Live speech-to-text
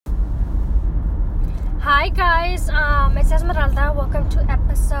Hi guys, it's Esmeralda. Welcome to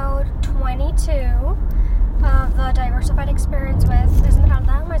episode 22 of the Diversified Experience with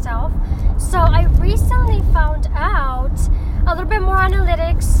Esmeralda and myself. So I recently found out a little bit more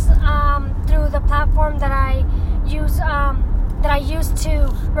analytics through the platform that I use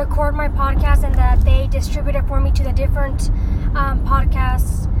to record my podcast, and that they distribute it for me to the different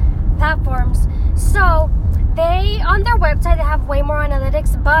podcast platforms. So on their website, they have way more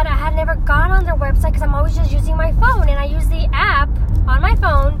analytics, but I had never gone on their website because I'm always just using my phone, and I use the app on my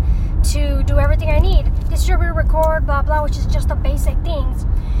phone to do everything I need. Distribute, record, blah, blah, which is just the basic things.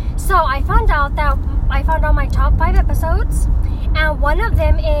 So I found out my top 5 episodes, and one of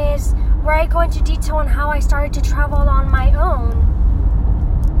them is where I go into detail on how I started to travel on my own.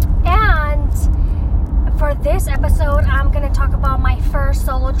 And for this episode, I'm going to talk about my first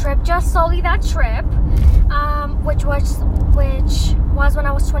solo trip, just solely that trip, which was when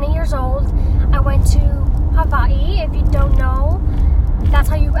I was 20 years old. I went to Hawaii. If you don't know, that's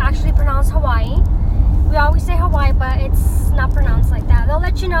how you actually pronounce Hawaii. We always say Hawaii, but it's not pronounced like that. They'll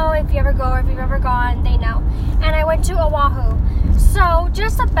let you know if you ever go or if you've ever gone, they know. And I went to Oahu. So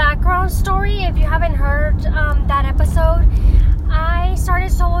just a background story, if you haven't heard that episode, I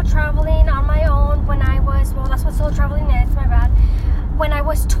started solo traveling on my own when I was, that's what solo traveling is, my bad, when I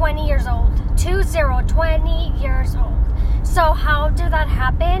was 20 years old. 20 years old. So how did that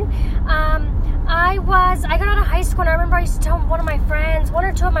happen? I got out of high school, and I remember I used to tell one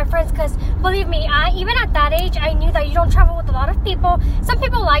or two of my friends, because believe me, even at that age, I knew that you don't travel with a lot of people. Some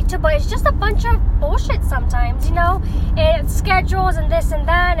people like to, but it's just a bunch of bullshit sometimes, you know? It's schedules and this and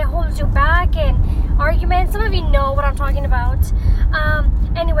that, and it holds you back, and arguments. Some of you know what I'm talking about.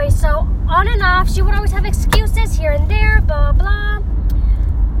 Anyway, so on and off, she would always have excuses here and there, blah, blah.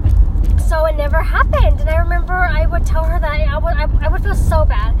 So it never happened. And I remember I would tell her that I would feel so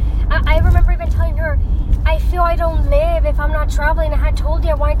bad. I remember even telling her, I feel I don't live if I'm not traveling. I had told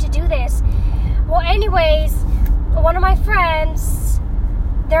you I wanted to do this. Well, anyways, one of my friends,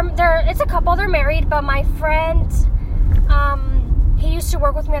 it's a couple, they're married, but my friend, he used to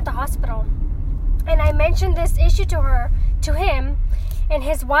work with me at the hospital. And I mentioned this issue to him, and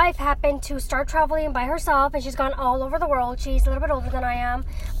his wife happened to start traveling by herself, and she's gone all over the world. She's a little bit older than I am.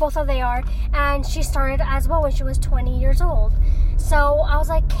 Both of they are. And she started as well when she was 20 years old. So I was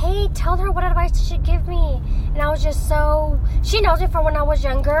like, hey, tell her what advice she should give me. And I was just she knows me from when I was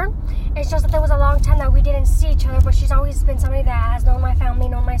younger. It's just that there was a long time that we didn't see each other, but she's always been somebody that has known my family,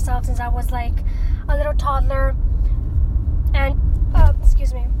 known myself since I was like a little toddler. And,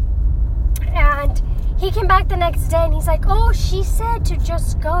 excuse me. And he came back the next day, and he's like, oh, she said to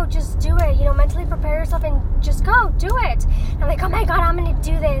just go, just do it, mentally prepare yourself and just go, do it. And I'm like, oh my God, I'm going to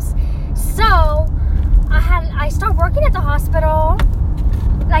do this. So I started working at the hospital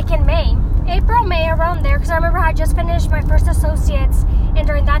like in April, May, around there, because I remember I had just finished my first associates, and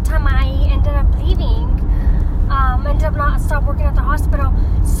during that time I ended up leaving, ended up not stop working at the hospital.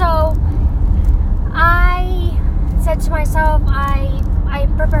 So I said to myself, I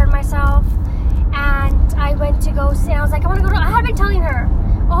prepared myself, and I went to go see. I was like, I had been telling her,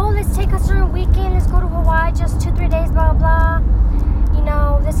 oh, let's take us through a weekend, let's go to Hawaii, just 2-3 days, blah, blah,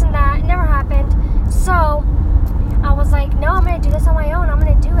 this and that. It never happened. So I was like, no, I'm going to do this on my own. I'm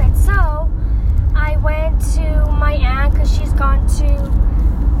going to do it. So I went to my aunt, because she's gone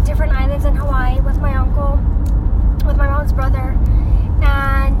to different islands in Hawaii with my uncle, with my mom's brother,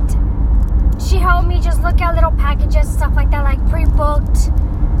 and she helped me just look at little packages, stuff like that, like pre-booked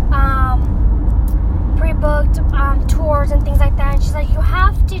tours and things like that. And she's like, you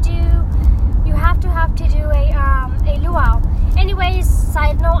have to do a luau. Anyways,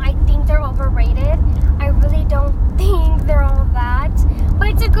 side note, I think they're overrated. I really don't think they're all that, but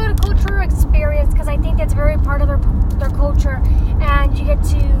it's a good cultural experience, because I think that's very part of their culture, and you get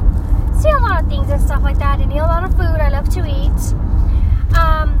to see a lot of things and stuff like that, and eat a lot of food. I love to eat.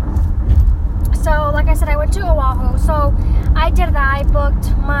 So like I said, I went to Oahu. So I did that.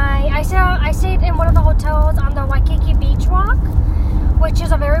 I stayed in one of the hotels on the Waikiki Beach Walk, which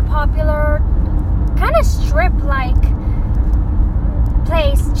is a very popular kind of strip-like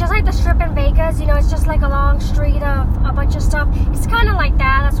place, just like the strip in Vegas. It's just like a long street of a bunch of stuff. It's kind of like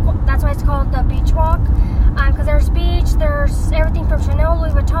that. That's why it's called the Beach Walk, because there's beach, there's everything from Chanel,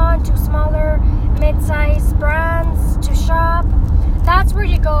 Louis Vuitton, to smaller, mid-sized brands to shop. That's where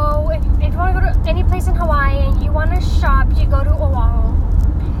you go. If you want to go to any place in Hawaii and you want to shop, you go to Oahu,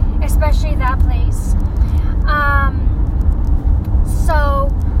 especially that place. So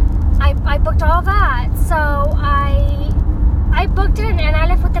I booked all that. So I booked it, and I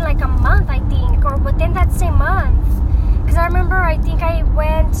left within like a month, I think, or within that same month. Because I remember, I think I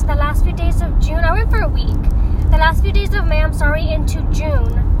went the last few days of June. I went for a week. last few days of May, I'm sorry, into June.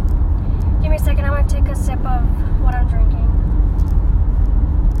 Give me a second, I'm going to take a sip of what I'm drinking.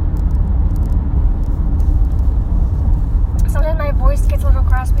 Sometimes my voice gets a little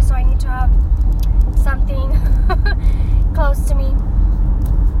raspy, so I need to have something close to me.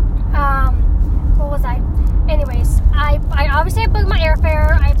 What was I? Anyways, I obviously booked my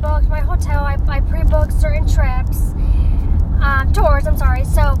airfare, I booked my hotel, I pre-booked certain trips, tours, I'm sorry.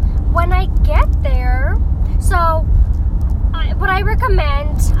 So when I get there, what I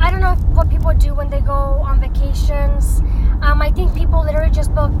recommend, I don't know what people do when they go on vacations. I think people literally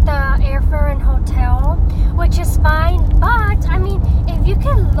just book the airfare and hotel, which is fine. But, I mean, if you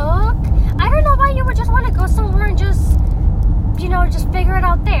can look, I don't know why you would just want to go somewhere and just figure it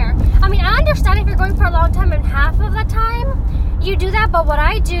out there. I mean, I understand if you're going for a long time and half of the time you do that, but what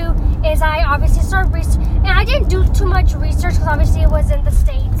I do is I obviously start research, and I didn't do too much research because obviously it was in the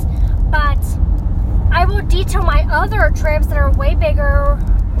States, but I will detail my other trips that are way bigger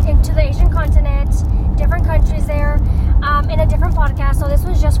into the Asian continent, different countries there, in a different podcast. So this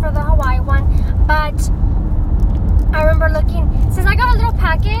was just for the Hawaii one. But I remember looking, since I got a little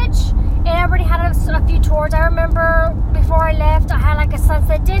package and I already had a few tours. I remember before I left, I had like a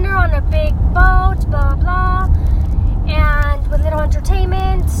sunset dinner on a big boat, blah, blah, and with little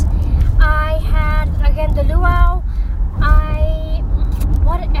entertainment. I had, again, the luau.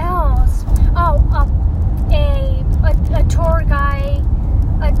 What else? Oh, a tour guide.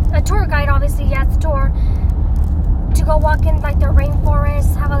 A tour guide, obviously, yes, tour to go walk in like the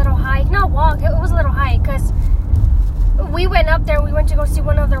rainforest, have a little hike. Not walk, it was a little hike because we went up there. We went to go see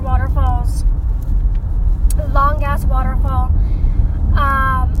one of their waterfalls, long ass waterfall.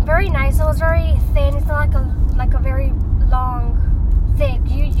 Very nice. It was very thin. It's not like a very long, thick.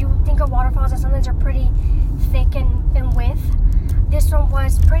 You think of waterfalls and sometimes they're pretty thick in width. This one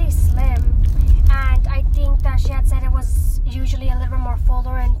was pretty slim, and I think that she had said it was usually a little bit more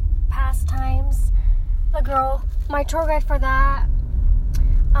fuller in past times. The girl, my tour guide for that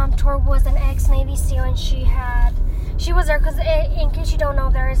tour was an ex-Navy SEAL, and she was there because, in case you don't know,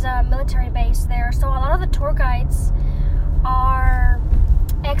 there is a military base there. So a lot of the tour guides are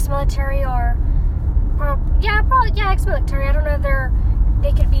ex-military or ex-military. I don't know if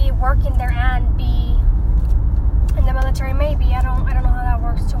they could be working there and be in the military. Maybe I don't know how that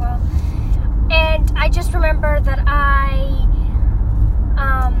works too well. And I just remember that I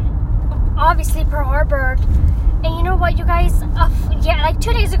obviously Pearl Harbor. And you know what, you guys? Like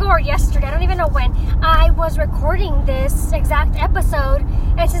 2 days ago or yesterday, I don't even know when, I was recording this exact episode.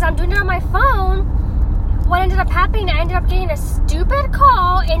 And since I'm doing it on my phone, what ended up happening, I ended up getting a stupid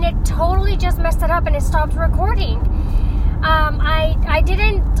call, and it totally just messed it up, and it stopped recording.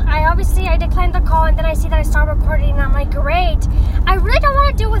 I declined the call, and then I see that I started recording, and I'm like, great. I really don't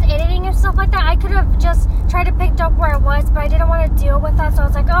want to deal with editing and stuff like that. I could have just tried to pick up where I was, but I didn't want to deal with that. So I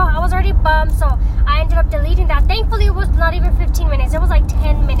was like, I was already bummed, so I ended up deleting that. Thankfully, it was not even 15 minutes. It was like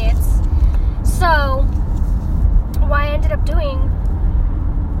 10 minutes. So what I ended up doing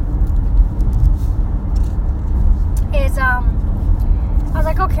is I was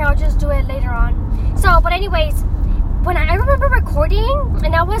like, okay, I'll just do it later on. So, but anyways, when I remember recording,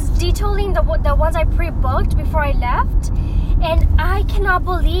 and I was detailing the ones I pre-booked before I left, and I cannot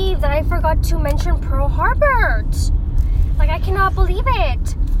believe that I forgot to mention Pearl Harbor. Like, I cannot believe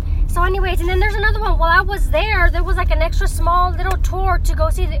it. So anyways, and then there's another one. While I was there was like an extra small little tour to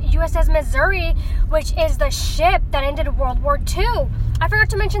go see the USS Missouri, which is the ship that ended World War II. I forgot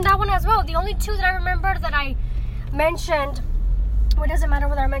to mention that one as well. The only two that I remember that I mentioned, well, it doesn't matter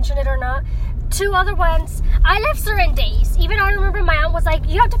whether I mentioned it or not. Two other ones, I left certain days. Even I remember my aunt was like,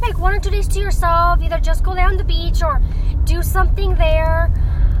 you have to pick 1 or 2 days to yourself. Either just go lay on the beach or do something there.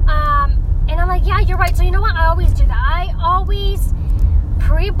 And I'm like, yeah, you're right. So you know what? I always do that. I always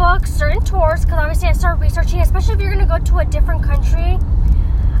pre-book certain tours because obviously I start researching, especially if you're going to go to a different country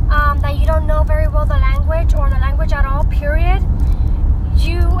that you don't know very well the language or the language at all, period.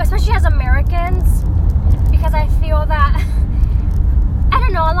 Especially as Americans, because I feel that, I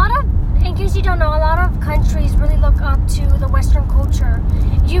don't know, in case you don't know, a lot of countries really look up to the Western culture.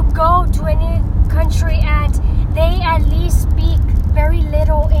 You go to any country and they at least speak very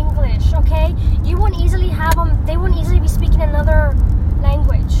little English, okay? They won't easily be speaking another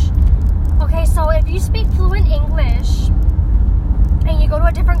language. Okay, so if you speak fluent English and you go to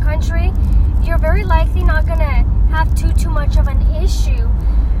a different country, you're very likely not gonna have too much of an issue,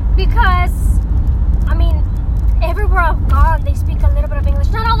 because, I mean, everywhere I've gone, they speak a little bit of English.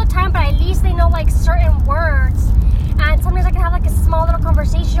 Not all the time, but at least they know like certain words. And sometimes I can have like a small little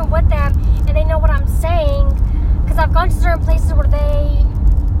conversation with them, and they know what I'm saying. Because I've gone to certain places where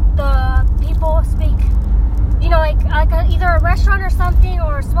the people speak,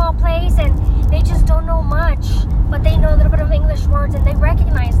 small place and they just don't know much, but they know a little bit of English words and they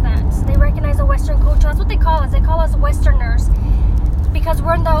recognize that. They recognize the Western culture. That's what they call us. They call us Westerners because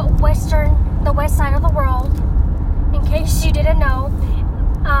we're in the west side of the world. In case you didn't know,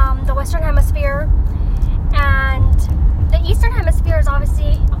 the Western Hemisphere, and the Eastern Hemisphere is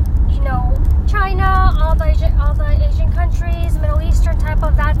obviously, China, all the Asian countries, Middle Eastern type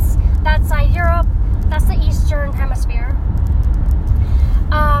of that side, Europe. That's the Eastern Hemisphere.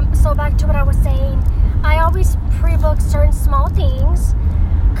 So back to what I was saying, I always pre-book certain small things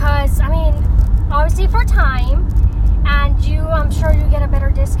because, obviously for time, and I'm sure you get a better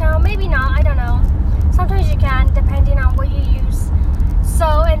discount. Maybe not, I don't know. Sometimes you can, depending on what you use. So,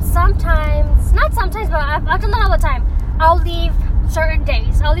 and sometimes, not sometimes, but I've done that all the time. I'll leave certain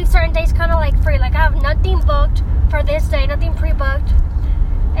days. Kind of like free. Like I have nothing booked for this day, nothing pre-booked.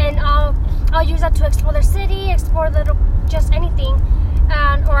 And I'll use that to explore the city, explore just anything.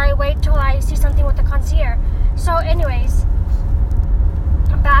 Or I wait till I see something with the concierge. So anyways,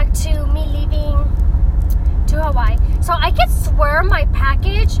 back to me leaving to Hawaii. So I could swear my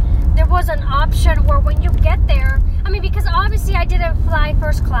package, there was an option where when you get there, because obviously I didn't fly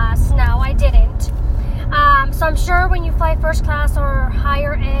first class. No, I didn't. So I'm sure when you fly first class or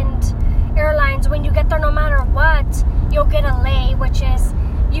higher end airlines, when you get there, no matter what, you'll get a lei, which is,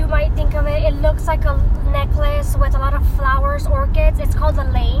 you might think of it looks like a necklace with a lot of flowers, orchids. It's called a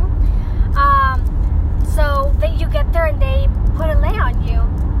lei. So that you get there and they put a lei on you.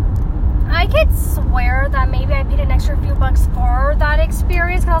 I could swear that maybe I paid an extra few bucks for that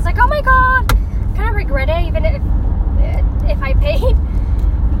experience because I was like, oh my god, kind of regret it even if I paid.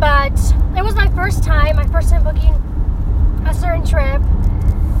 But it was my first time booking a certain trip,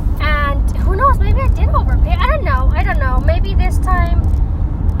 and who knows, maybe I did overpay. I don't know. Maybe this time,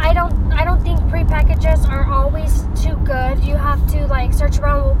 I don't think pre-packages are always too good. You have to like search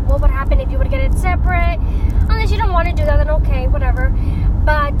around what would happen if you would get it separate. Unless you don't want to do that, then okay, whatever.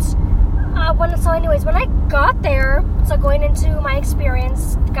 But when I got there, so going into my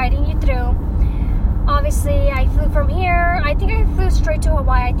experience, guiding you through, obviously I flew from here. I think I flew straight to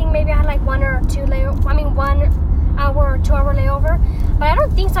Hawaii. I think maybe I had like 1 hour or 2 hour layover. But I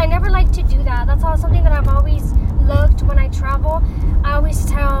don't think so. I never like to do that. That's something that I've always looked when I travel. I always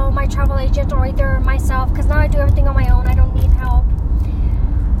tell my travel agent or either myself, because now I do everything on my own. I don't need help.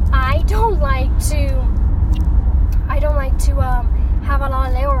 I don't like to have a lot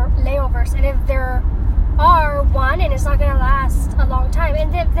of layovers, and if there are one, and it's not going to last a long time,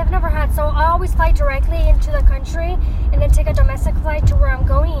 and they've never had, so I always fly directly into the country and then take a domestic flight to where I'm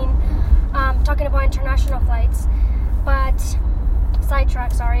going. Talking about international flights, but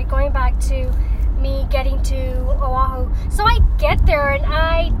sidetrack, sorry, going back to me getting to Oahu. So I get there, and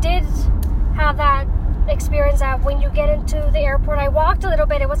I did have that experience that when you get into the airport, I walked a little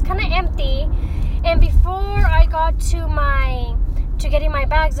bit, it was kind of empty, and before I got to getting my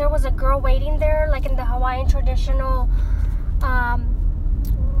bags, there was a girl waiting there, like in the Hawaiian traditional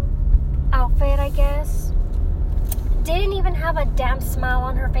outfit, I guess. Didn't even have a damn smile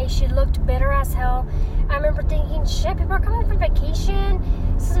on her face. She looked bitter as hell. I remember thinking, shit, people are coming from vacation.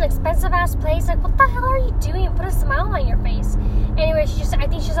 This is an expensive ass place. Like, what the hell are you doing? Put a smile on your face. Anyway, I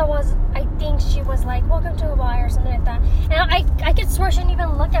think she was like, welcome to Hawaii or something like that. And I could swear she didn't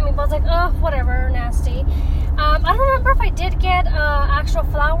even look at me, but I was like, oh, whatever, nasty. I don't remember if I did get an actual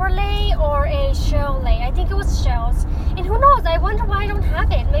flower lei or a shell lei. I think it was shells. And who knows? I wonder why I don't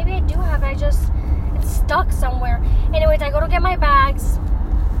have it. Maybe I do have it. It's stuck somewhere. Anyways, I go to get my bags,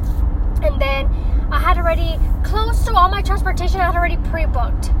 and then I had already, close to all my transportation, I had already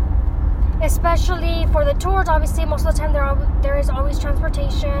pre-booked. Especially for the tours, obviously, most of the time there is always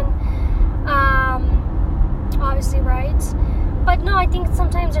transportation. Obviously, right? But no, I think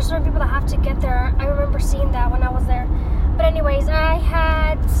sometimes there's certain people that have to get there. I remember seeing that when I was there. But anyways, I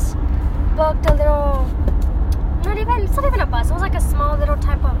had booked a little, it's not even a bus. It was like a small little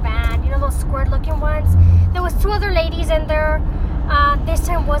type of van. You know, those squared looking ones. There was 2 other ladies in there. This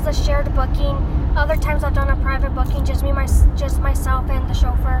time was a shared booking. Other times I've done a private booking, just myself and the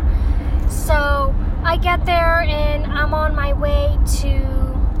chauffeur. So I get there and I'm on my way to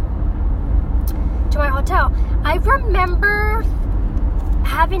my hotel. I remember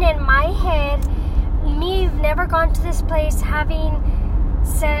having in my head, me never gone to this place, having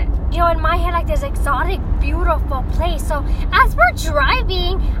said, in my head, like this exotic, beautiful place. So as we're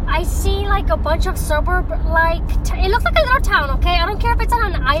driving, I see like a bunch of suburb, it looks like a little town, okay? I don't care if it's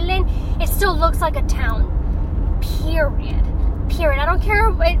on an island, it still looks like a town. Period. I don't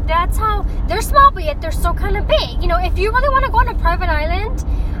care. That's how they're small, but yet they're so kind of big. If you really want to go on a private island,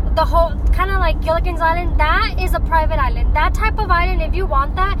 the whole, kind of like Gilligan's Island, that is a private island. That type of island, if you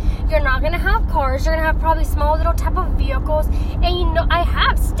want that, you're not going to have cars. You're going to have probably small little type of vehicles. And you know, I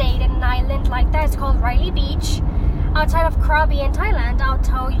have stayed in an island like that. It's called Riley Beach, outside of Krabi in Thailand. I'll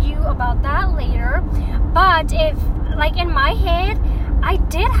tell you about that later. But if, like, in my head, I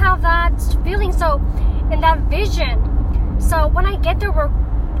did have that feeling, so, in that vision. So when I get there, we're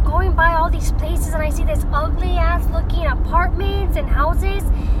going by all these places and I see this ugly ass looking apartments and houses,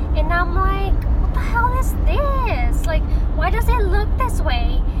 and I'm like, what the hell is this? Like, why does it look this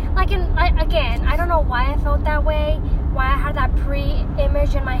way? Like, again, I don't know why I felt that way, why I had that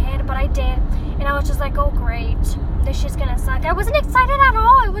pre-image in my head, but I did, and I was just like, oh great, this shit's gonna suck. I wasn't excited at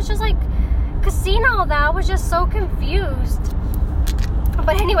all. It was just like casino. That I was just so confused.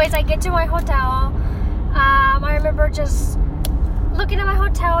 But anyways, I get to my hotel. I remember just looking at my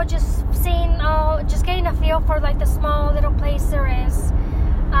hotel, just seeing, just getting a feel for like the small little place there is,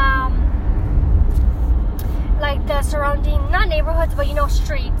 like the surrounding, not neighborhoods, but you know,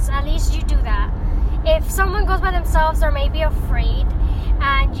 streets. At least you do that. If someone goes by themselves, they're maybe afraid,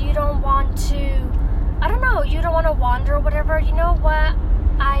 and you don't want to, I don't know, you don't want to wander or whatever. You know what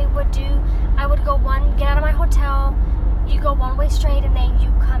I would do? I would go get out of my hotel, you go one way straight, and then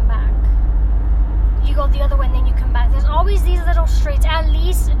you come back. You go the other way and then you come back. There's always these little streets. At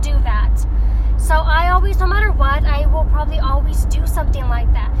least do that. So I always, no matter what, I will probably always do something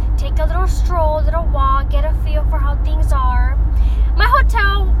like that. Take a little stroll, little walk, get a feel for how things are. My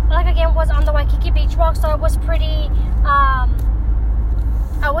hotel, like again, was on the Waikiki Beach Walk, so I was pretty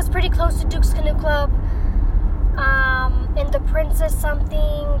close to Duke's Canoe Club, in the Princess something,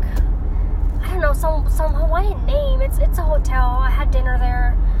 I don't know, some Hawaiian name. It's a hotel. I had dinner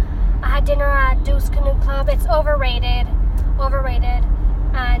there. I had dinner at Duke's Canoe Club. It's overrated,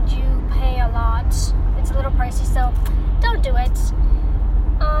 and you pay a lot. It's a little pricey, so don't do it.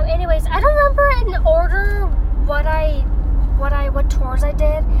 Anyways, I don't remember in order what tours I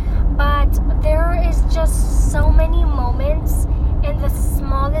did, but there is just so many moments in the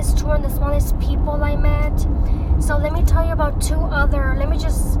smallest tour and the smallest people I met. So let me tell you about let me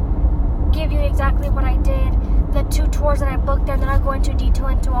just give you exactly what I did, the 2 tours that I booked there, and then I'll go into detail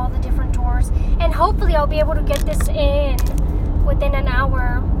into all the different tours, and hopefully I'll be able to get this in within an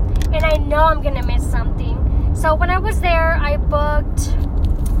hour, and I know I'm gonna miss something. So when I was there, I booked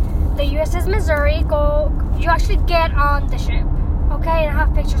the USS Missouri. You actually get on the ship, okay, and I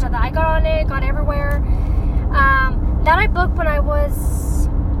have pictures of that. I got on it, got everywhere. That I booked when I went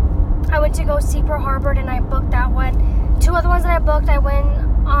to go see Pearl Harbor, and I booked that one. 2 other ones that I booked, I went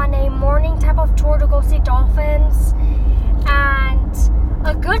on a morning type of tour to go see dolphins. And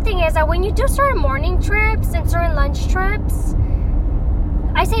a good thing is that when you do certain morning trips and certain lunch trips,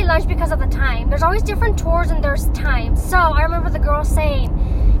 I say lunch because of the time. There's always different tours and there's time. So I remember the girl saying,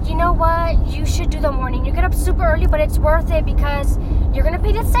 you know what, you should do the morning. You get up super early, but it's worth it because you're going to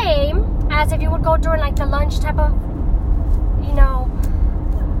pay the same as if you would go during like the lunch type of, you know,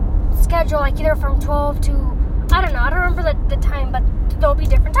 schedule, like either from 12 to, I don't remember the time, but there'll be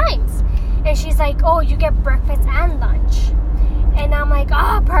different times. And she's like, oh, you get breakfast and lunch. And I'm like,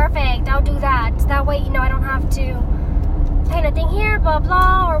 oh, perfect, I'll do that. That way, you know, I don't have to pay nothing here, blah,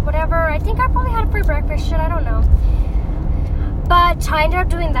 blah, or whatever. I think I probably had a free breakfast, shit, I don't know. But I ended up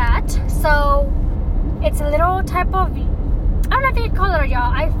doing that. So it's a little type of, I don't know if you'd call it a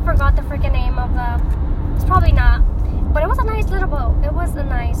yacht. I forgot the freaking name of it's probably not. But it was a nice little boat. It was a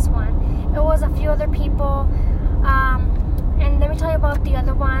nice one. It was a few other people. And let me tell you about the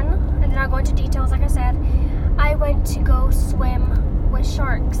other one, and then I'll go into details. Like I said, I went to go swim with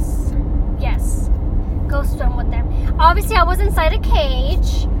sharks. Yes, go swim with them. Obviously, I was inside a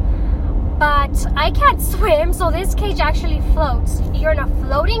cage, but I can't swim, so this cage actually floats. You're in a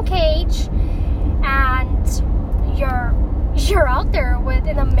floating cage, and you're out there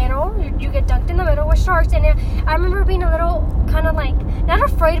in the middle. You get dunked in the middle with sharks. And I remember being a little kind of like, not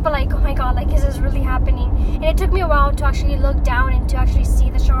afraid, but like, oh my god, like, is this really happening? And it took me a while to actually look down and to actually see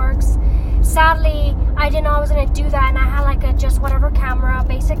the sharks. Sadly, I didn't know I was going to do that, and I had like a just whatever camera,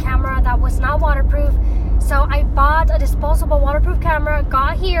 basic camera that was not waterproof. So I bought a disposable waterproof camera,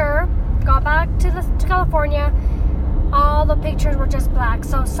 got back to California. All the pictures were just black,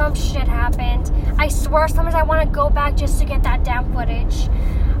 so some shit happened. I swear sometimes I want to go back just to get that damn footage.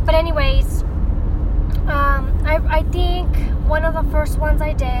 But anyways, I think one of the first ones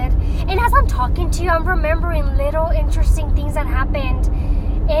I did, and as I'm talking to you, I'm remembering little interesting things that happened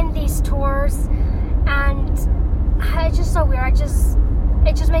in these tours, and it's just so weird.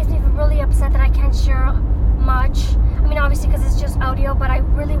 It just makes me really upset that I can't share much. I mean, obviously because it's just audio, but I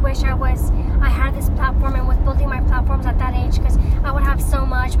really wish I had this platform and was building my platforms at that age, because I would have so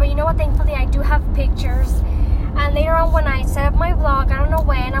much. But you know well, thankfully I do have pictures. And later on when I set up my vlog, I don't know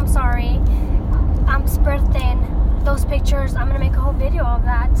when, I'm sorry, I'm spread thin. Those pictures, I'm going to make a whole video of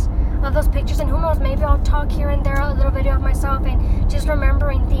that. Of those pictures, and who knows, maybe I'll talk here and there, a little video of myself and just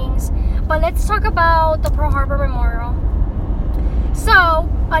remembering things. But let's talk about the Pearl Harbor Memorial. So,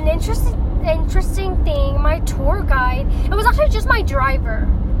 an interesting thing, my tour guide, it was actually just my driver.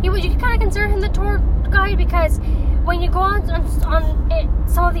 You can kind of consider him the tour guide, because when you go on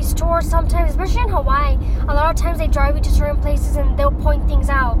some of these tours, sometimes, especially in Hawaii, a lot of times they drive you to certain places and they'll point things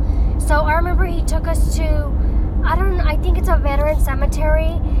out. So I remember he took us to, I think it's a veteran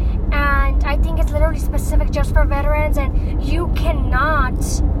cemetery, and I think it's literally specific just for veterans, and you cannot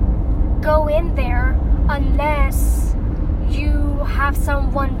go in there unless you have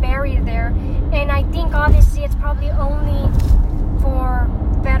someone buried there. And I think obviously it's probably only for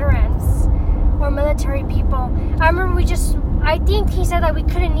veterans or military people. I remember I think he said that we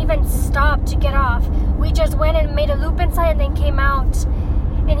couldn't even stop to get off. We just went and made a loop inside and then came out.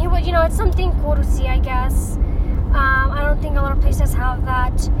 And he was, it's something cool to see, I guess. I don't think a lot of places have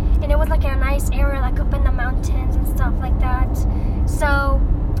that. And it was like in a nice area, like up in the mountains and stuff like that. So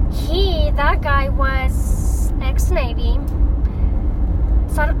that guy was ex-Navy.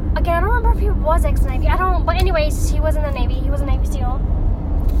 So again, I don't remember if he was ex-Navy. But anyways, he was in the Navy. He was a Navy SEAL.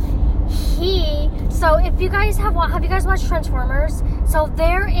 So if you guys have you guys watched Transformers? So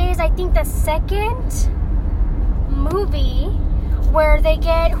there is, I think, the second movie where they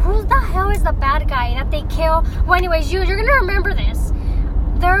get, who the hell is the bad guy that they kill? Well, anyways, you're gonna remember this.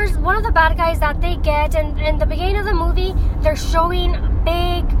 There's one of the bad guys that they get, and in the beginning of the movie, they're showing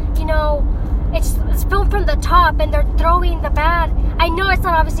big, it's filmed from the top, and they're throwing the bad. I know it's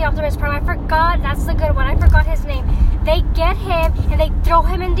not obviously Optimus Prime. I forgot. That's the good one. I forgot his name. They get him, and they throw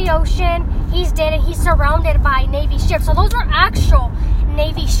him in the ocean. He's dead, and he's surrounded by Navy ships. So those were actual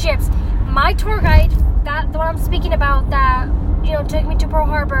Navy ships. My tour guide, the one I'm speaking about, that took me to Pearl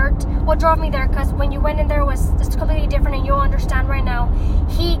Harbor, drove me there, because when you went in there was just completely different, and you'll understand right now.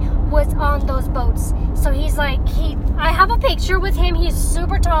 He was on those boats. So he's like, I have a picture with him. He's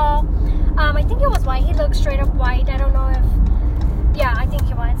super tall. I think it was white. He looked straight up white. I don't know if, yeah, I think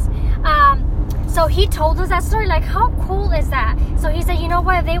he was. So he told us that story. Like, how cool is that? So he said, you know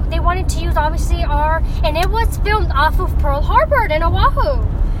what, they wanted to use obviously and it was filmed off of Pearl Harbor in Oahu.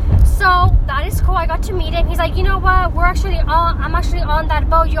 So that is cool. I got to meet him. He's like, you know what, I'm actually on that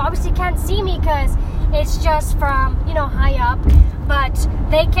boat. You obviously can't see me because it's just from, high up. But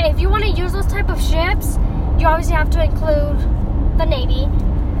if you want to use those type of ships, you obviously have to include the Navy.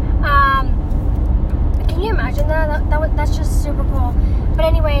 Can you imagine that? That's just super cool. But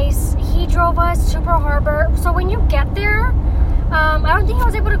anyways, he drove us to Pearl Harbor. So when you get there, I don't think I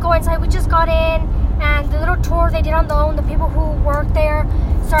was able to go inside. We just got in, and the little tour they did on their own, the people who worked there.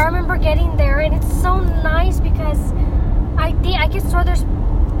 So I remember getting there, and it's so nice because I could swear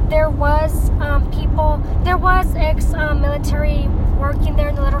there was people, there was ex-military working there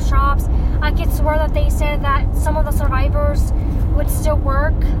in the little shops. I could swear that they said that some of the survivors would still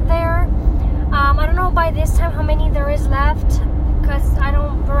work there. I don't know by this time how many there is left, because I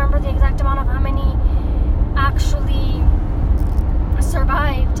don't remember the exact amount of how many actually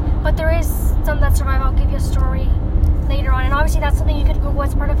survived, but there is some that survived. I'll give you a story later on, and obviously that's something you could Google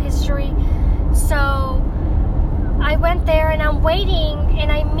as part of history. So I went there, and I'm waiting,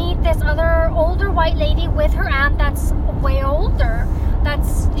 and I meet this other older white lady with her aunt that's way older.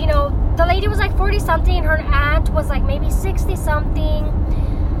 That's, the lady was like 40 something, and her aunt was like maybe 60 something.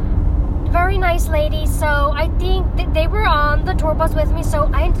 Very nice lady. So I think they were on the tour bus with me. So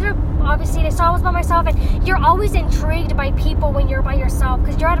I ended up, obviously, they saw I was by myself, and you're always intrigued by people when you're by yourself,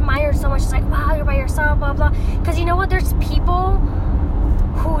 because you're admired so much. It's like, wow, you're by yourself, blah blah. Because you know what, there's people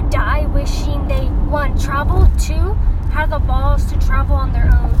who die wishing they traveled to, had the balls to travel on their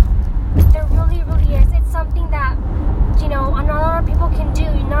own. There really is. It's something that not a lot of people can do.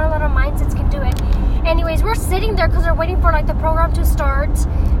 Not a lot of mindsets can do it. Anyways, we're sitting there because we're waiting for like the program to start,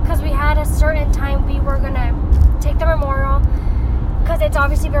 because we had a certain time we were gonna take the memorial, because it's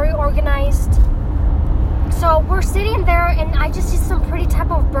obviously very organized. So we're sitting there, and I just see some pretty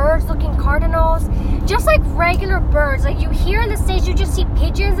type of birds, looking cardinals, just like regular birds. Like you hear in the States, you just see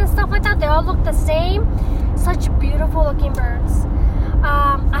pigeons and stuff like that. They all look the same. Such beautiful looking birds.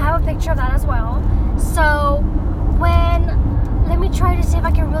 I have a picture of that as well. So let me try to see if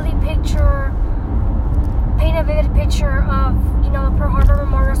I can really paint a vivid picture of, the Pearl Harbor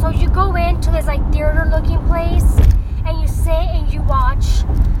Memorial. So you go into this like theater looking place, and you sit and you watch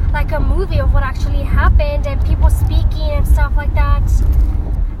like a movie of what actually happened, and people speaking and stuff like that.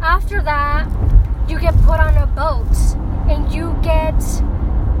 After that, you get put on a boat, and you get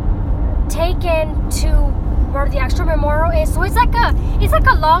taken to where the actual memorial is. So it's like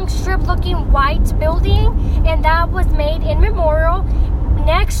a long strip looking white building, and that was made in memorial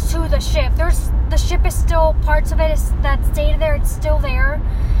next to the ship. The ship is still, parts of it is that stayed there, it's still there.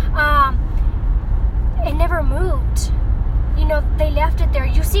 It never moved. You know, they left it there.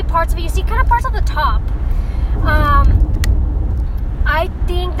 You see parts of it, you see kind of parts of the top. I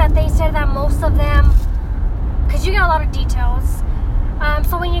think that they said that most of them, because you get a lot of details.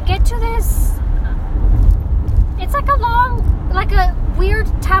 So when you get to this, it's like a weird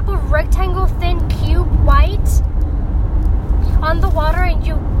type of rectangle, thin cube, white, on the water, and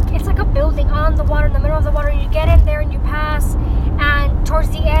it's like a building on the water, in the middle of the water. You get in there and you pass, and towards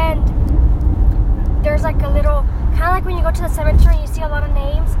the end, there's like a little, kind of like when you go to the cemetery and you see a lot of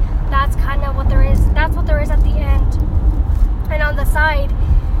names. That's kind of what there is. That's what there is at the end. And on the side,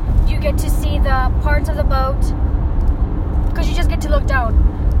 you get to see the parts of the boat, because you just get to look down.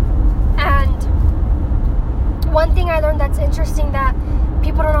 And one thing I learned that's interesting, that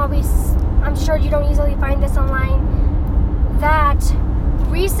people don't always, I'm sure you don't easily find this online, that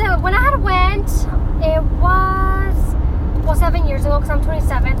when I had went, it was 7 years ago, because I'm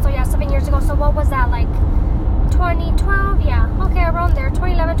 27, so yeah, 7 years ago. So what was that, like 2012? Yeah, okay, around there,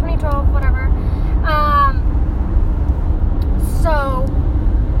 2011, 2012, whatever.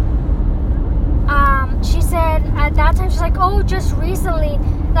 She said at that time, she's like, oh, just recently,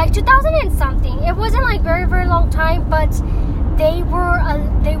 like 2000 and something. It wasn't like very, very long time, but they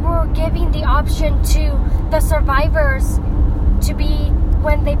were giving the option to the survivors to be,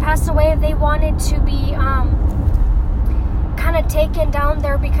 when they passed away, they wanted to be kind of taken down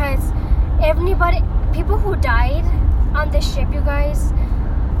there, because people who died on this ship, you guys,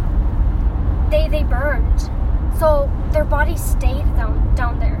 they burned, so their bodies stayed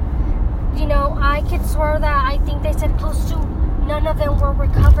down there. You know, I could swear that I think they said close to none of them were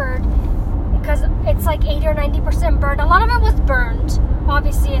recovered, because it's like 80 or 90% burned. A lot of it was burned,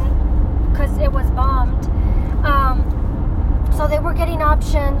 obviously, because it was bombed. So they were getting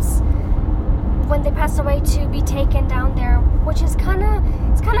options when they passed away to be taken down there, which is kind of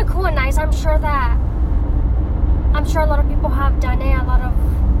cool and nice. I'm sure a lot of people have done it. A lot of,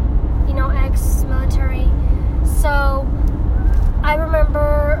 you know, ex-military. So I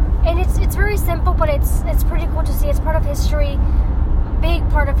remember, and it's very simple, but it's pretty cool to see. It's part of history, big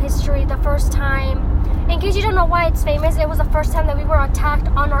part of history. The first time, in case you don't know why it's famous, it was the first time that we were attacked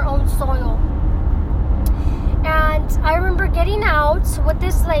on our own soil. And I remember getting out with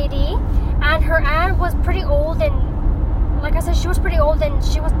this lady, and her aunt was pretty old, and like I said, she was pretty old, and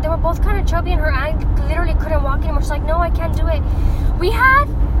they were both kind of chubby, and her aunt literally couldn't walk anymore. She's like, no, I can't do it.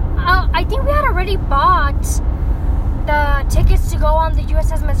 I think we had already bought the tickets to go on the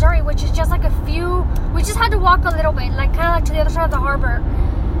USS Missouri, which is just like we just had to walk a little bit, like kind of like to the other side of the harbor.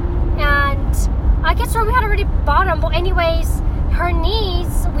 And I guess we had already bought them, but anyways, her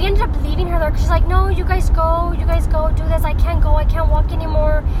niece, we ended up leaving her there, because she's like, no, you guys go do this. I can't walk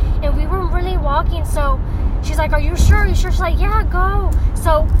anymore. And we weren't really walking, so she's like, are you sure? She's like, yeah, go.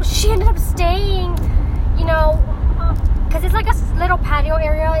 So she ended up staying, you know, because it's like a little patio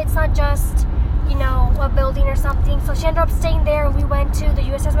area. It's not just, you know, a building or something. So she ended up staying there, and we went to the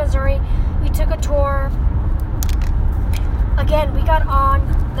USS Missouri. We took a tour. Again, we got on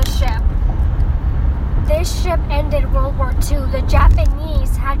the ship. This ship ended World War II. The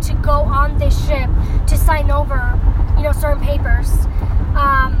Japanese had to go on this ship to sign over, you know, certain papers.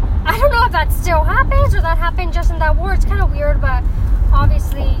 I don't know if that still happens, or that happened just in that war. It's kind of weird, but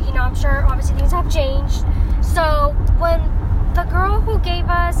obviously, you know, I'm sure obviously things have changed. So when the girl who gave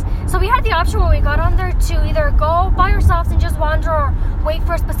us, so we had the option when we got on there to either go by ourselves and just wander, or wait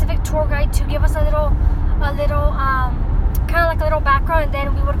for a specific tour guide to give us a little kind of like a little background, and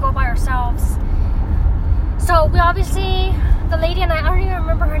then we would go by ourselves. So we obviously, the lady and I don't even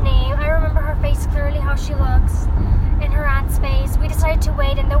remember her name. I remember her face clearly, how she looks, and her aunt's face. We decided to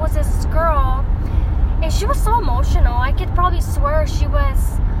wait, and there was this girl, and she was so emotional. I could probably swear she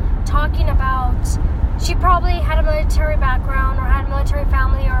was talking about, she probably had a military background or had a military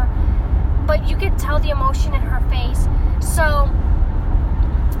family, but you could tell the emotion in her face. So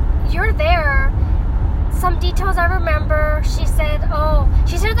you're there. Some details I remember, she said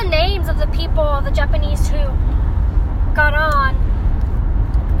the names of the people, the Japanese who got on.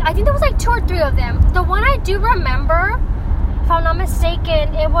 I think there was like 2 or 3 of them. The one I do remember, if I'm not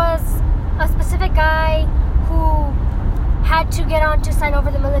mistaken, it was a specific guy who had to get on to sign over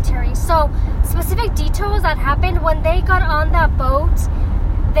the military. So specific details that happened when they got on that boat,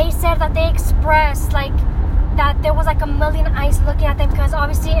 they said that they expressed like that there was like a million eyes looking at them, because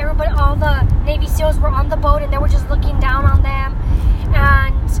obviously all the Navy SEALs were on the boat, and they were just looking down on them.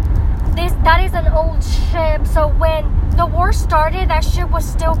 And that is an old ship. So when the war started, that ship was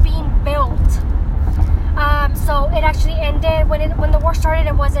still being built. So it actually ended when the war started.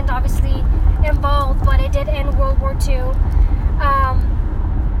 It wasn't obviously involved, but it did end World War II.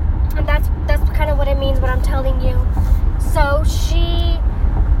 And that's kind of what it means, what I'm telling you. So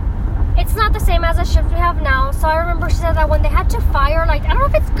it's not the same as the ships we have now. So I remember she said that when they had to fire, like, I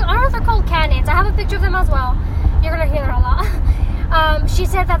don't know if they're called cannons. I have a picture of them as well. You're gonna hear that a lot. She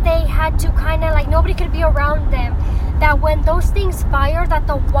said that they had to kind of, like, nobody could be around them. That when those things fire, that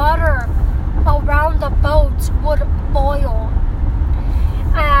the water around the boats would boil.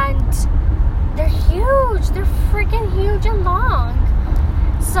 And they're huge. They're freaking huge and long.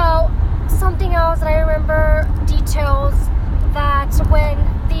 So something else that I remember details that when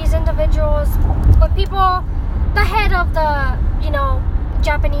these individuals, the head of the,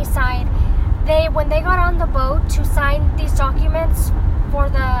 Japanese side, when they got on the boat to sign these documents for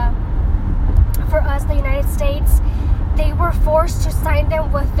us, the United States, they were forced to sign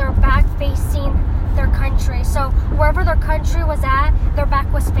them with their back facing their country. So wherever their country was at, their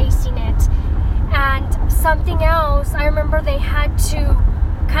back was facing it. And something else, I remember they had to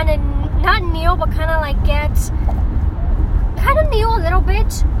kind of not kneel, but kind of like kneel a little bit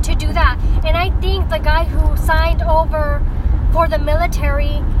to do that. And I think the guy who signed over for the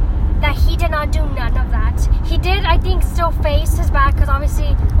military, that he did not do none of that. He did, I think, still face his back, because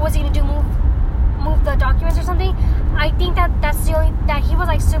obviously what was he gonna do, move the documents or something? I think that's the only, that he was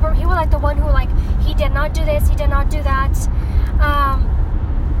like he was like the one who, like, he did not do this, he did not do that.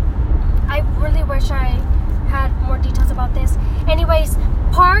 I really wish I had more details about this. Anyways,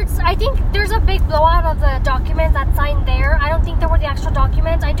 parts, I think there's a big blowout of the documents that's signed there. I don't think they were the actual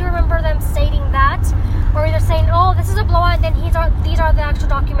documents. I do remember them stating that, or either saying, oh, this is a blowout, and then these are the actual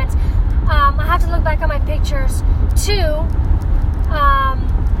documents. I have to look back at my pictures. Two,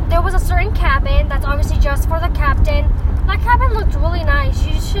 there was a certain cabin that's obviously just for the captain. That cabin looked really nice.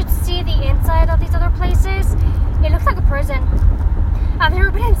 You should see the inside of these other places. It looks like a prison. I've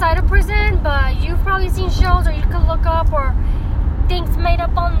never been inside a prison, but you've probably seen shows, or you could look up, or things made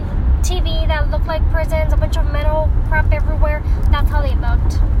up on TV that look like prisons, a bunch of metal crap everywhere. That's how they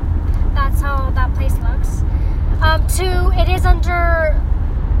looked. That's how that place looks. Two, it is under,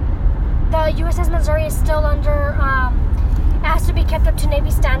 the USS Missouri is still under, it has to be kept up to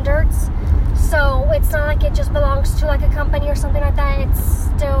Navy standards. So it's not like it just belongs to like a company or something like that. It's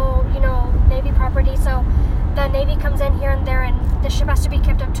still, Navy property. So the Navy comes in here and there, and the ship has to be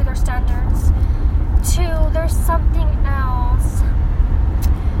kept up to their standards. Two, there's something else.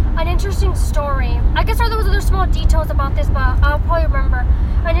 An interesting story. I guess there was other small details about this, but I'll probably remember.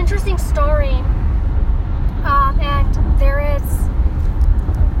 An interesting story. And there is,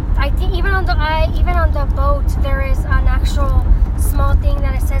 I think even on the boat, there is an actual small thing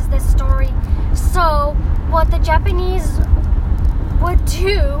that it says this story. So what the Japanese would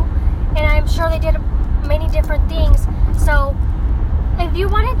do, and I'm sure they did many different things. So if you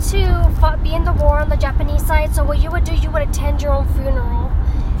wanted to be in the war on the Japanese side, so what you would do, you would attend your own funeral.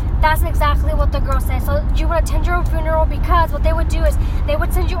 That's exactly what the girl said. So you would attend your own funeral, because what they would do is they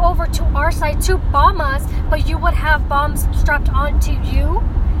would send you over to our side to bomb us, but you would have bombs strapped onto you,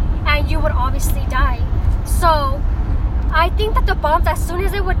 and you would obviously die. So I think that the bombs, as soon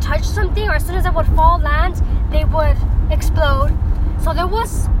as they would touch something, or as soon as it would fall, land, they would explode. So there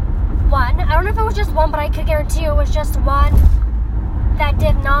was one, I don't know if it was just one, but I could guarantee you it was just one that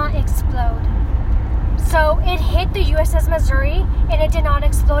did not explode. So it hit the USS Missouri, and it did not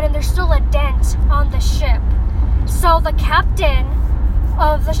explode, and there's still a dent on the ship. So the captain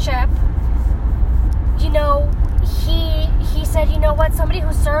of the ship, he said, you know what, somebody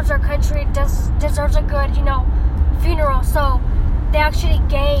who serves our country deserves a good, funeral. So they actually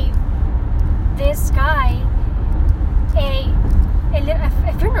gave this guy a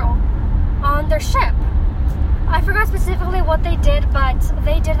funeral on their ship. I forgot specifically what they did, but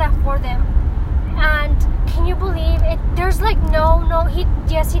they did that for them. And can you believe it? There's like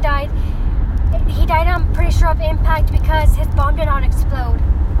he died. He died, I'm pretty sure, of impact, because his bomb did not explode.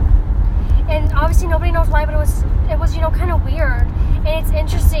 And obviously nobody knows why, but it was kind of weird. And it's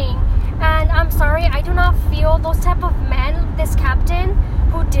interesting. And I'm sorry, I do not feel those type of men, this captain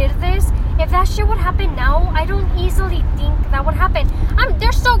who did this, if that shit would happen now, I don't easily think that would happen.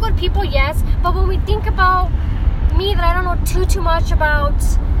 They're still good people, yes, but when we think about me, that I don't know too much about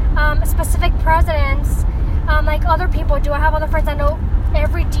specific presidents, like other people do. I have other friends that know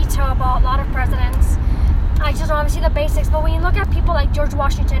every detail about a lot of presidents. I just know obviously the basics, but when you look at people like George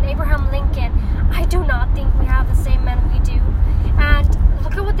Washington, Abraham Lincoln, I do not think we have the same men we do. And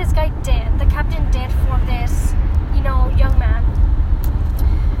look at what this guy did, the captain did for this, young man.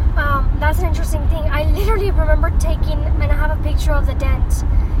 That's interesting thing. I literally remember taking, and I have a picture of the dent,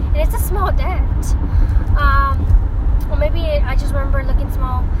 and it's a small dent. Or maybe I just remember it looking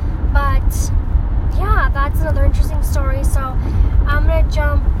small. But yeah, that's another interesting story. So I'm gonna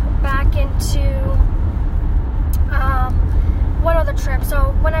jump back into one other trip.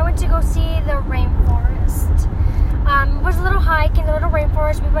 So when I went to go see the rainforest, it was a little hike in the little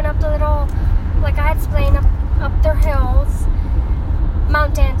rainforest. We went up the little, like I had explained, up their hills,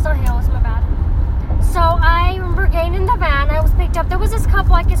 mountains, not hills, my bad. So I remember getting in the van. I was picked up. There was this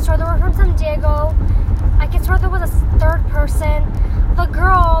couple I could swear they were from San Diego. I could swear there was a third person. The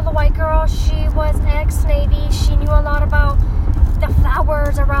girl, the white girl, she was ex-Navy. She knew a lot about the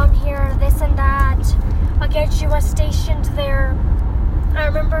flowers around here, this and that. Again, she was stationed there. I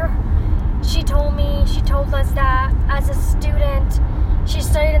remember she told us that as a student, she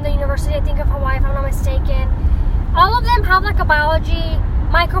studied in the University, I think, of Hawaii, if I'm not mistaken. All of them have like a biology,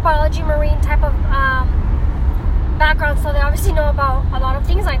 microbiology, marine type of background, so they obviously know about a lot of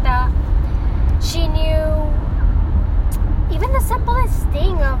things like that. She knew even the simplest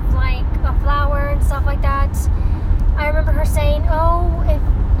thing of like a flower and stuff like that. I remember her saying, oh, if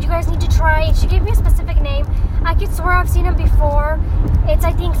you guys need to try it. She gave me a specific name. I could swear I've seen them before. It's,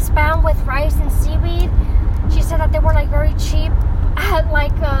 I think, spam with rice and seaweed. She said that they were like very cheap at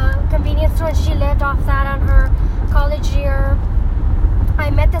like a convenience store, and she lived off that on her college year.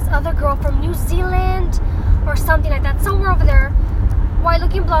 I met this other girl from New Zealand or something like that, somewhere over there. White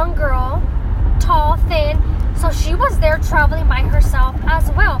looking blonde girl, tall, thin. So she was there traveling by herself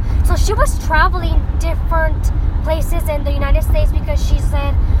as well. So she was traveling different places in the United States because she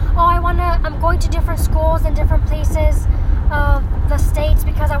said, oh, I'm going to different schools and different places of the States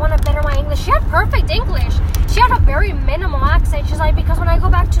because I want to better my English. She had perfect English. She had a very minimal accent. She's like, because when I go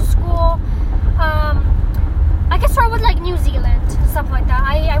back to school, I guess start with like New Zealand and stuff like that.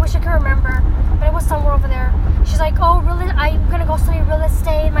 I wish I could remember, but it was somewhere over there. She's like, oh, really? I'm gonna go study real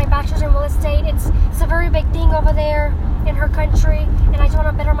estate. My bachelor's in real estate. It's a very big thing over there in her country, and I just want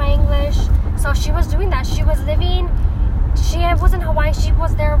to better my English. So she was doing that. She was living. She was in Hawaii. She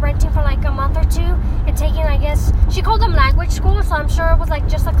was there renting for like a month or two and taking, I guess, she called them language school. So I'm sure it was like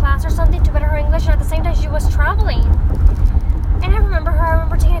just a class or something to better her English. And at the same time, she was traveling. And I remember her. I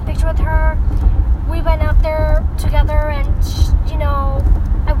remember taking a picture with her. We went out there together, and you know,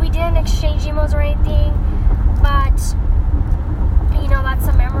 we didn't exchange emails or anything, but you know, that's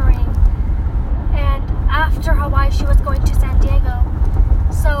a memory. And after Hawaii, she was going to San Diego.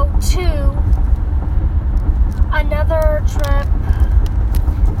 So another trip.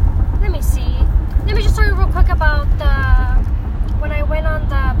 Let me see. Let me just tell you real quick about when I went on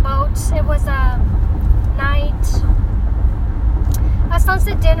the boat. It was a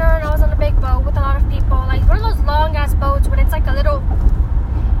sunset dinner, and I was on a big boat with a lot of people. Like one of those long ass boats when it's like a little,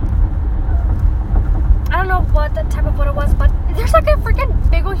 I don't know what the type of boat it was, but there's like a freaking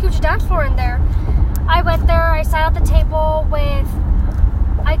big old huge dance floor in there. I went there, I sat at the table with,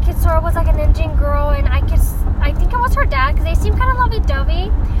 I could sort of was like an Indian girl, and I think it was her dad, because they seemed kind of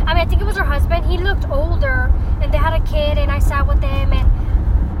lovey-dovey. I mean, I think it was her husband. He looked older, and they had a kid, and I sat with them, and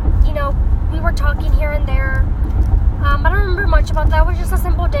you know, we were talking here and there. I don't remember much about that. It was just a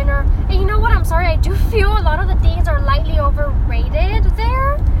simple dinner. And you know what? I'm sorry. I do feel a lot of the things are lightly overrated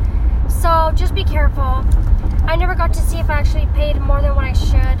there. So just be careful. I never got to see if I actually paid more than what I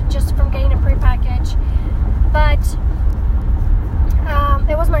should just from getting a prepackaged. But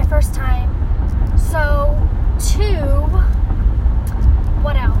it was my first time. So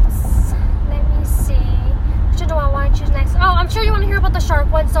what else? Let me see. Which do I want to choose next? Oh, I'm sure you want to hear about the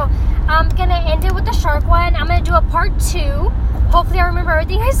shark one. So I'm going to end it with the shark one. I'm going to do a part 2. Hopefully I remember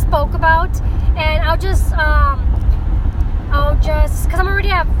everything I spoke about. And I'll just, because I'm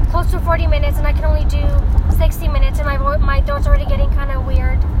already at close to 40 minutes and I can only do 60 minutes. And my throat's already getting kind of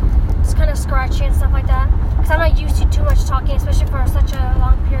weird. It's kind of scratchy and stuff like that. Because I'm not used to too much talking, especially for such a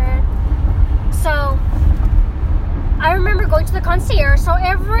long period. So I remember going to the concierge. So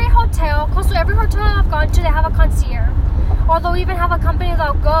close to every hotel I've gone to, they have a concierge. Or they'll even have a company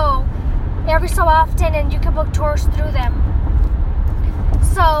that'll go every so often, and you can book tours through them.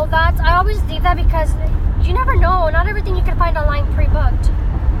 So I always leave that because you never know. Not everything you can find online pre-booked.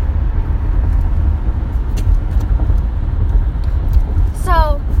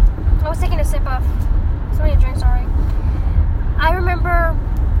 So I was taking a sip of somebody drink, sorry. I remember,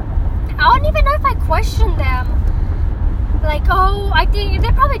 I don't even know if I questioned them. Like, oh, I think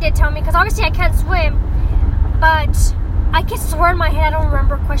they probably did tell me, because obviously I can't swim, but I can swear in my head I don't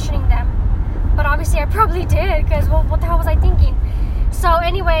remember questioning them. But obviously I probably did, because what the hell was I thinking? So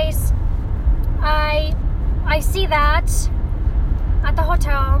anyways, I see that at the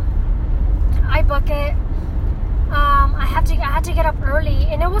hotel. fuck it. I had to get up early,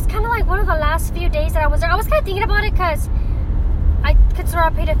 and it was kind of like one of the last few days that I was there. I was kind of thinking about it because I consider I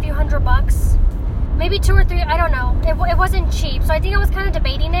paid a few $100, maybe 2 or 3. I don't know. It wasn't cheap, so I think I was kind of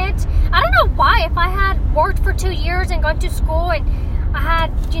debating it. I don't know why. If I had worked for 2 years and gone to school, and I had,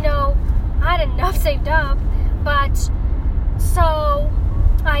 I had enough saved up, but so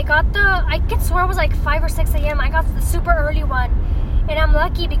I could swear it was like 5 or 6 a.m. I got the super early one. And I'm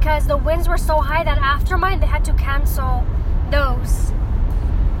lucky because the winds were so high that after mine they had to cancel those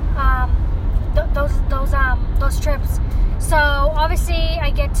trips. So obviously I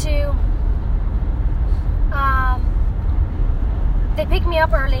get to they pick me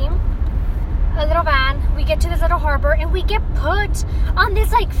up early, a little van. We get to this little harbor and we get put on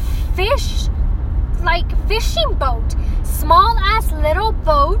this fishing boat, small ass little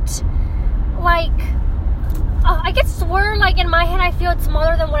boat, I could swear, in my head, I feel it's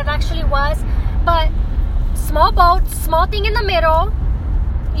smaller than what it actually was. But small boat, small thing in the middle,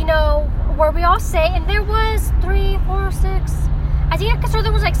 where we all sit. And there was 3, 4, 6. I think I could swear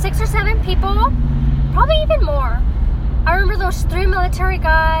there was 6 or 7 people, probably even more. I remember there was 3 military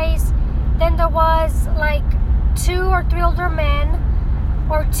guys. Then there was 2 or 3 older men,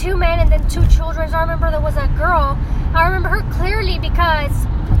 or 2 men, and then 2 children. So I remember there was a girl. I remember her clearly because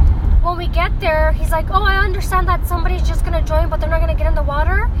when we get there, he's like, oh, I understand that somebody's just going to join, but they're not going to get in the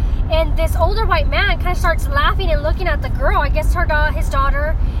water. And this older white man kind of starts laughing and looking at the girl, I guess his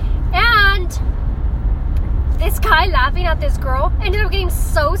daughter. And this guy laughing at this girl ended up getting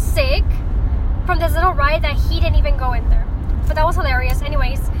so sick from this little ride that he didn't even go in there. But that was hilarious.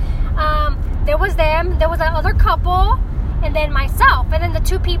 Anyways, there was them, there was that other couple, and then myself. And then the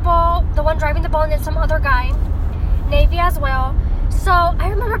 2 people, the one driving the boat, and then some other guy, Navy as well. So I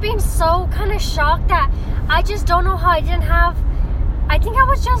remember being so kind of shocked that I just don't know how I think I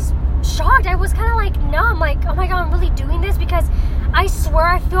was just shocked. I was kind of numb, oh my God, I'm really doing this? Because I swear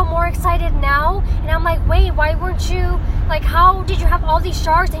I feel more excited now. And I'm like, wait, why weren't you, how did you have all these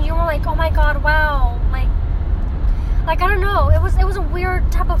sharks? And you were like, oh my God, wow. I don't know. It was a weird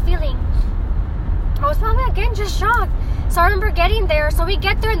type of feeling. I was probably, again, just shocked. So I remember getting there. So we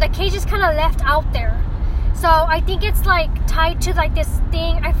get there and the cage is kind of left out there. So I think it's tied to this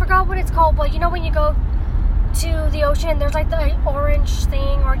thing. I forgot what it's called, but when you go to the ocean, there's the orange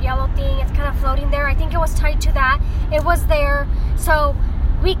thing or yellow thing. It's kind of floating there. I think it was tied to that. It was there. So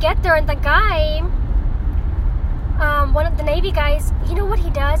we get there and the guy, one of the Navy guys, you know what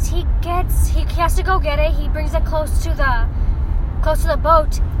he does? He has to go get it. He brings it close to the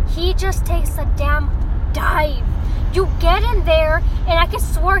boat. He just takes a damn dive. You get in there, and I could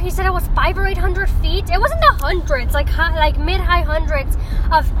swear he said it was 500 or 800 feet. It was in the hundreds, mid-high hundreds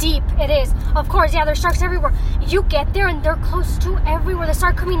of deep. It is. Of course, yeah, there's sharks everywhere. You get there, and they're close to everywhere. They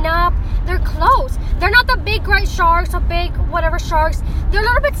start coming up. They're close. They're not the big great sharks or big whatever sharks. They're a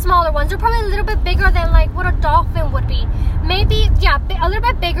little bit smaller ones. They're probably a little bit bigger than what a dolphin would be. Maybe, yeah, a little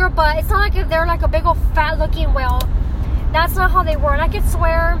bit bigger, but it's not like if they're a big old fat-looking whale. That's not how they were. And I could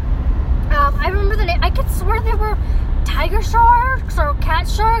swear, I remember I could swear they were tiger sharks or cat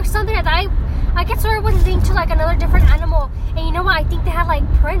sharks, something like that. I could swear it was linked to another different animal. And you know what? I think they had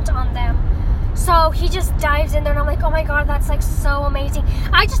print on them. So he just dives in there, and I'm like, oh my God, that's so amazing.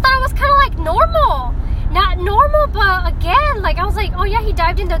 I just thought it was kind of normal. Not normal, but again, I was like, oh yeah, he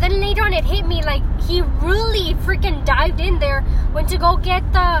dived in there. Then later on it hit me, he really freaking dived in there, went to go get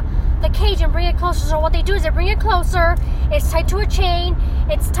the cage and bring it closer. So what they do is they bring it closer. It's tied to a chain.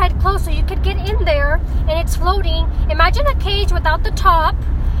 It's tied close so you could get in there, and it's floating. Imagine a cage without the top,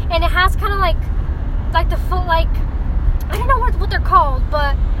 and it has kind of the foot, I don't know what they're called,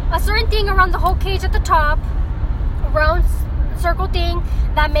 but a certain thing around the whole cage at the top, round circle thing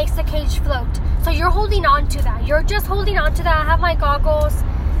that makes the cage float. So you're holding on to that. You're just holding on to that. I have my goggles.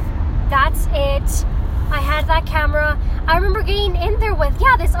 That's it. I had that camera. I remember getting in there with,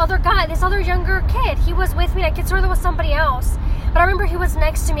 this other guy, this other younger kid. He was with me. I could swear there was somebody else. But I remember he was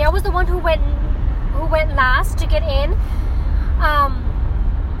next to me. I was the one who went last to get in.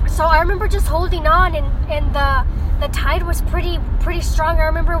 So I remember just holding on, and the tide was pretty strong. I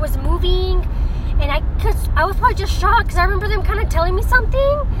remember it was moving, and I was probably just shocked because I remember them kind of telling me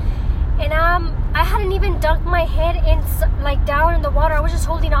something, and I hadn't even dunked my head in down in the water. I was just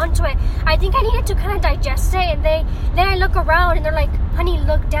holding on to it. I think I needed to kind of digest it, and then I look around and they're like, honey,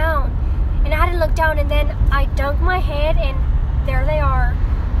 look down. And I hadn't looked down, and then I dunked my head, and there they are.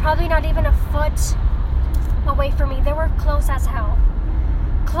 Probably not even a foot away from me. They were close as hell.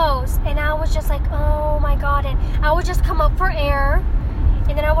 Close. And I was just like, oh my God. And I would just come up for air,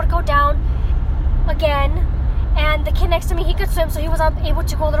 and then I would go down again. And the kid next to me, he could swim, so he was able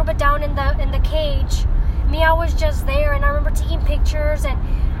to go a little bit down in the cage. Me, I was just there, and I remember taking pictures, and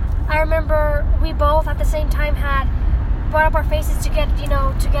I remember we both at the same time had brought up our faces to get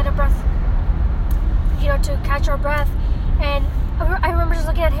a breath, to catch our breath. And I remember just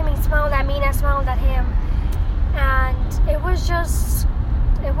looking at him, and he smiled at me, and I smiled at him, and it was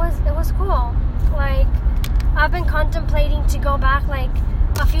cool. Like, I've been contemplating to go back like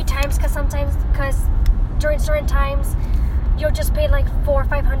a few times, because during certain times you'll just pay like $400 or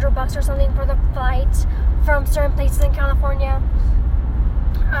 $500 or something for the flight from certain places in California.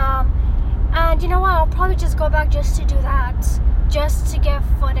 And you know what? I'll probably just go back just to do that, just to get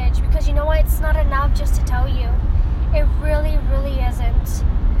footage, because you know what? It's not enough just to tell you. It really, really isn't.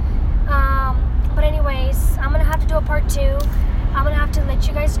 But anyways, I'm gonna have to do a part 2. I'm gonna have to let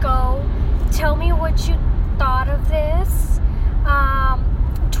you guys go. Tell me what you thought of this.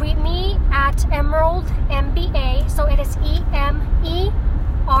 Tweet me at Emerald MBA. So it is EMERALD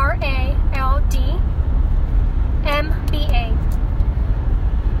MBA.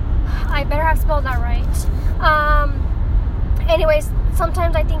 I better have spelled that right. Anyways,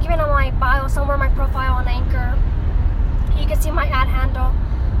 sometimes I think even on my bio, somewhere in my profile on Anchor, you can see my ad handle.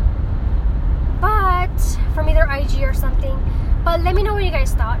 But from either IG or something. But let me know what you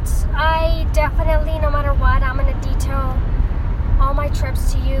guys thought. I definitely, no matter what, I'm gonna detail all my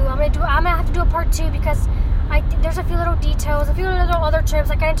trips to you. I'm gonna have to do a part 2, because there's a few little details, a few little other trips.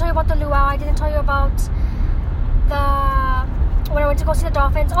 Like, I didn't tell you about the luau. I didn't tell you about when I went to go see the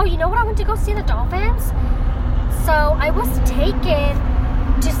dolphins. Oh, you know what? I went to go see the dolphins. So I was taken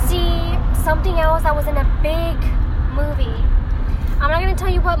to see something else that was in a big movie. I'm not gonna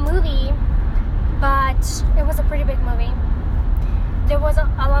tell you what movie, but it was a pretty big movie. There was a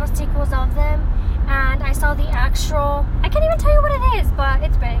lot of sequels of them, and I saw the actual, I can't even tell you what it is, but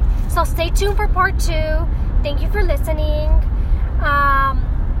it's big. So stay tuned for part 2. Thank you for listening.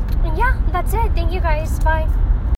 And yeah, that's it. Thank you guys. Bye.